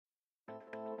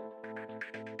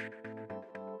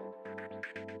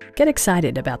Get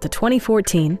excited about the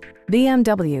 2014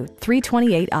 BMW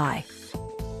 328i.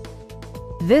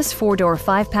 This four-door,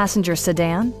 five-passenger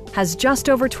sedan has just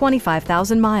over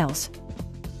 25,000 miles.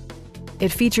 It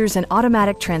features an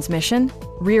automatic transmission,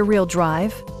 rear-wheel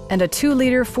drive, and a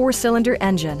 2-liter four-cylinder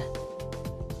engine.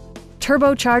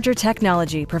 Turbocharger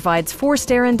technology provides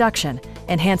forced air induction,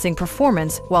 enhancing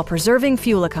performance while preserving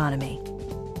fuel economy.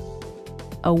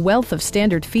 A wealth of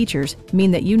standard features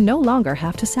mean that you no longer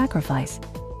have to sacrifice,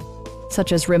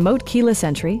 such as remote keyless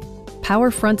entry, power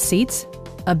front seats,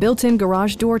 a built-in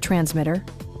garage door transmitter,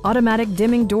 automatic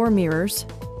dimming door mirrors,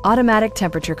 automatic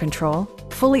temperature control,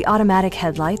 fully automatic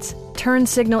headlights, turn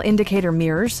signal indicator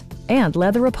mirrors, and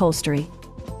leather upholstery.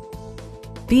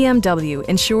 BMW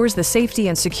ensures the safety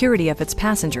and security of its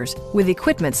passengers with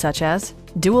equipment such as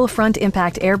dual front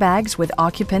impact airbags with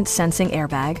occupant sensing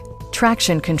airbag,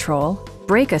 traction control,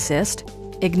 brake assist,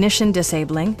 ignition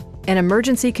disabling, an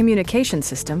emergency communication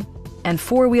system, and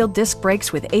four-wheel disc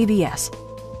brakes with ABS.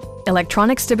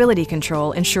 Electronic stability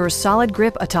control ensures solid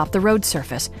grip atop the road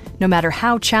surface, no matter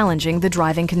how challenging the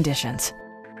driving conditions.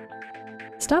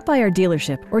 Stop by our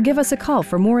dealership or give us a call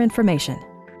for more information.